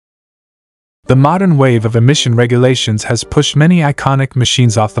The modern wave of emission regulations has pushed many iconic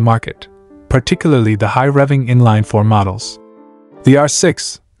machines off the market, particularly the high-revving inline-4 models. The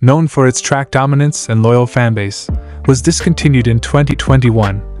R6, known for its track dominance and loyal fanbase, was discontinued in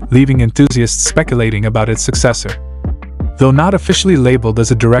 2021, leaving enthusiasts speculating about its successor. Though not officially labeled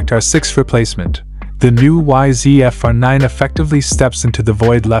as a direct R6 replacement, the new YZF R9 effectively steps into the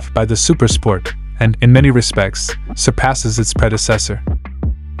void left by the Supersport and, in many respects, surpasses its predecessor.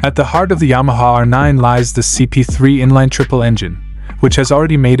 At the heart of the Yamaha R9 lies the CP3 inline triple engine, which has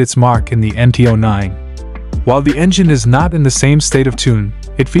already made its mark in the NT09. While the engine is not in the same state of tune,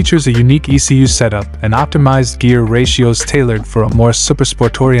 it features a unique ECU setup and optimized gear ratios tailored for a more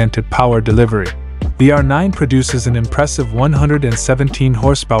supersport-oriented power delivery. The R9 produces an impressive 117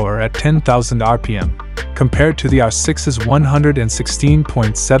 horsepower at 10,000 RPM, compared to the R6's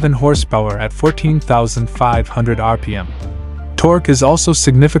 116.7 horsepower at 14,500 RPM. Torque is also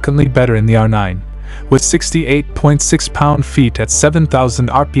significantly better in the R9, with 68.6 pound-feet at 7,000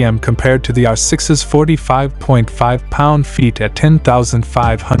 RPM compared to the R6's 45.5 pound-feet at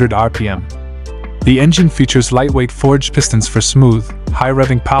 10,500 RPM. The engine features lightweight forged pistons for smooth,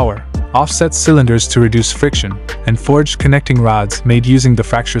 high-revving power, offset cylinders to reduce friction, and forged connecting rods made using the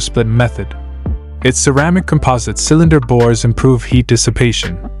fracture split method. Its ceramic composite cylinder bores improve heat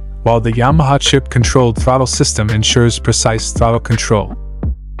dissipation, while the Yamaha chip-controlled throttle system ensures precise throttle control.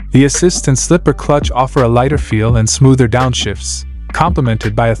 The assist and slipper clutch offer a lighter feel and smoother downshifts,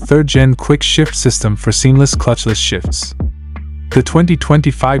 complemented by a third-gen quick shift system for seamless clutchless shifts. The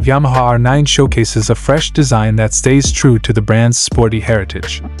 2025 Yamaha R9 showcases a fresh design that stays true to the brand's sporty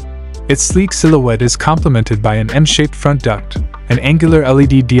heritage. Its sleek silhouette is complemented by an M-shaped front duct, and angular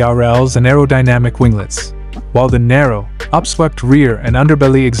LED DRLs and aerodynamic winglets, while the narrow, upswept rear and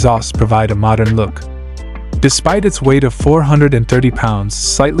underbelly exhausts provide a modern look. Despite its weight of 430 pounds,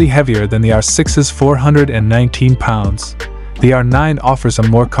 slightly heavier than the R6's 419 pounds, the R9 offers a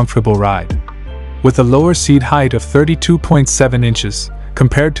more comfortable ride. With a lower seat height of 32.7 inches,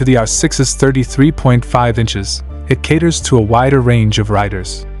 compared to the R6's 33.5 inches, it caters to a wider range of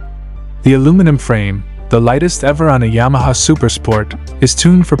riders. The aluminum frame, the lightest ever on a Yamaha Supersport, is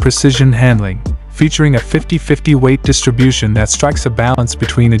tuned for precision handling, featuring a 50-50 weight distribution that strikes a balance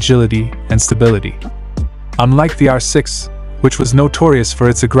between agility and stability. Unlike the R6, which was notorious for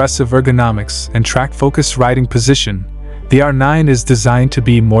its aggressive ergonomics and track-focused riding position, the R9 is designed to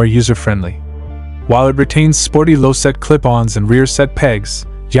be more user-friendly. While it retains sporty low-set clip-ons and rear-set pegs,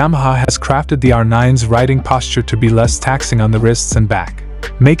 Yamaha has crafted the R9's riding posture to be less taxing on the wrists and back,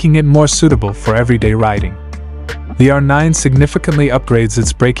 making it more suitable for everyday riding. The R9 significantly upgrades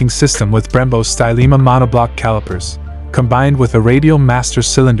its braking system with Brembo Stylema monoblock calipers, combined with a radial master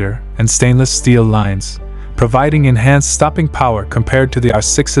cylinder and stainless steel lines, providing enhanced stopping power compared to the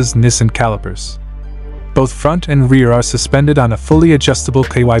R6's Nissan calipers. Both front and rear are suspended on a fully adjustable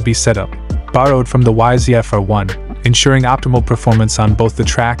KYB setup, borrowed from the YZF R1, ensuring optimal performance on both the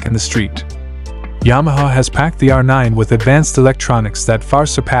track and the street. Yamaha has packed the R9 with advanced electronics that far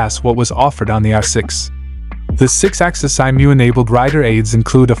surpass what was offered on the R6. The 6-axis IMU-enabled rider aids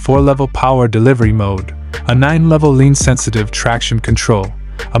include a 4-level power delivery mode, a 9-level lean-sensitive traction control,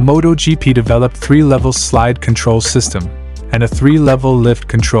 a MotoGP-developed 3-level slide control system, and a 3-level lift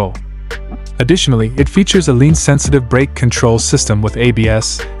control. Additionally, it features a lean-sensitive brake control system with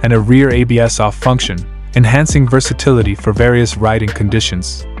ABS and a rear ABS off function, enhancing versatility for various riding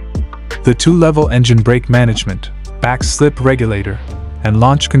conditions. The 2-level engine brake management, back slip regulator, and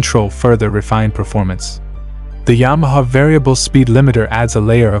launch control further refine performance. The Yamaha variable speed limiter adds a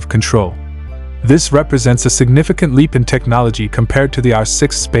layer of control. This represents a significant leap in technology compared to the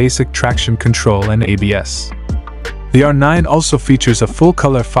R6's basic traction control and ABS. The R9 also features a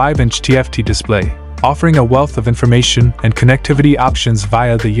full-color 5-inch TFT display, offering a wealth of information and connectivity options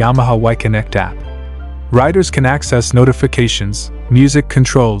via the Yamaha Y-Connect app. Riders can access notifications, music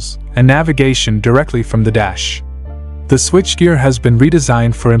controls, and navigation directly from the dash. The switchgear has been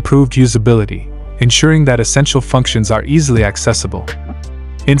redesigned for improved usability, ensuring that essential functions are easily accessible.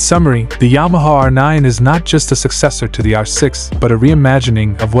 In summary, the Yamaha R9 is not just a successor to the R6, but a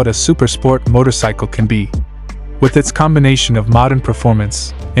reimagining of what a supersport motorcycle can be. With its combination of modern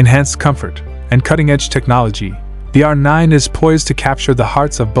performance, enhanced comfort, and cutting-edge technology, the R9 is poised to capture the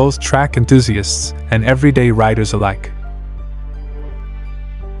hearts of both track enthusiasts and everyday riders alike.